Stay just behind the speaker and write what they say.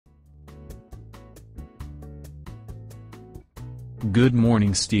Good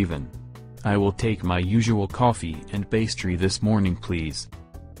morning, Stephen. I will take my usual coffee and pastry this morning, please.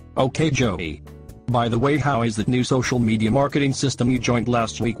 Okay, Joey. By the way, how is that new social media marketing system you joined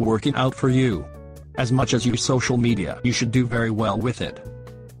last week working out for you? As much as you use social media, you should do very well with it.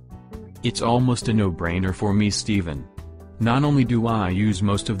 It's almost a no-brainer for me, Stephen. Not only do I use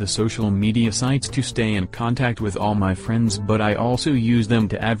most of the social media sites to stay in contact with all my friends, but I also use them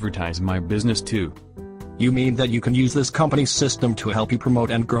to advertise my business too. You mean that you can use this company's system to help you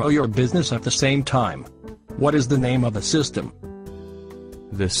promote and grow your business at the same time? What is the name of the system?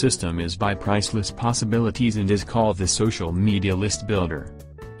 The system is by Priceless Possibilities and is called the Social Media List Builder.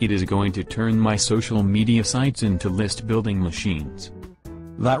 It is going to turn my social media sites into list building machines.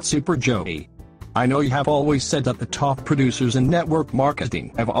 That's super, Joey. I know you have always said that the top producers in network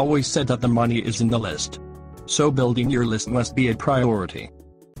marketing have always said that the money is in the list. So building your list must be a priority.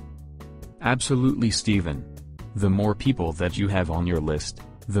 Absolutely, Stephen. The more people that you have on your list,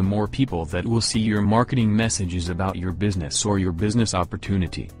 the more people that will see your marketing messages about your business or your business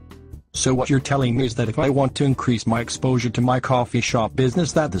opportunity. So what you're telling me is that if I want to increase my exposure to my coffee shop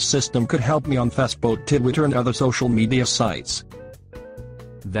business, that the system could help me on Facebook, Twitter and other social media sites.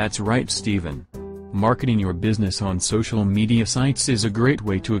 That's right, Stephen. Marketing your business on social media sites is a great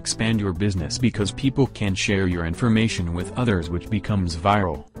way to expand your business because people can share your information with others, which becomes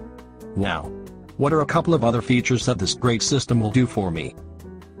viral. Wow. What are a couple of other features that this great system will do for me?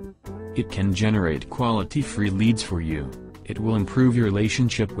 It can generate quality free leads for you. It will improve your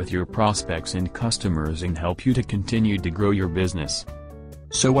relationship with your prospects and customers and help you to continue to grow your business.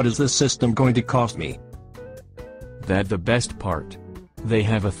 So what is this system going to cost me? That's the best part. They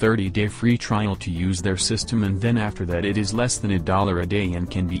have a 30-day free trial to use their system, and then after that it is less than $1 a day and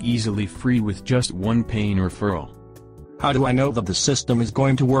can be easily free with just one paying referral. How do I know that the system is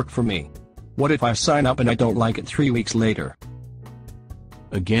going to work for me? What if I sign up and I don't like it 3 weeks later?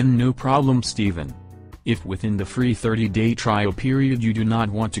 Again, no problem, Stephen. If within the free 30-day trial period you do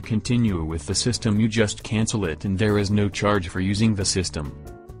not want to continue with the system, you just cancel it and there is no charge for using the system.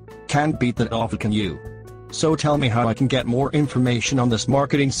 Can't beat that offer, can you? So tell me how I can get more information on this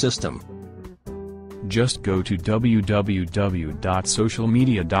marketing system. Just go to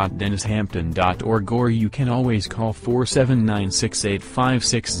www.socialmedia.dennishampton.org, or you can always call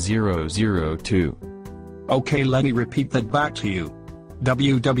 479-685-6002. Okay, let me repeat that back to you.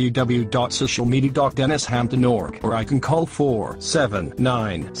 www.socialmedia.dennishampton.org, or I can call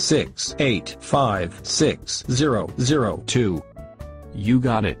 479-685-6002. You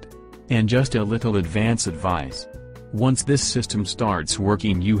got it. And just a little advance advice. Once this system starts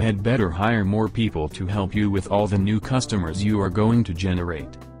working, you had better hire more people to help you with all the new customers you are going to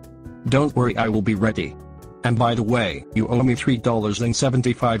generate. Don't worry, I will be ready. And by the way, you owe me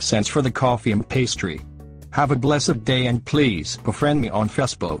 $3.75 for the coffee and pastry. Have a blessed day and please befriend me on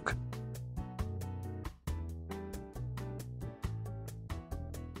Facebook.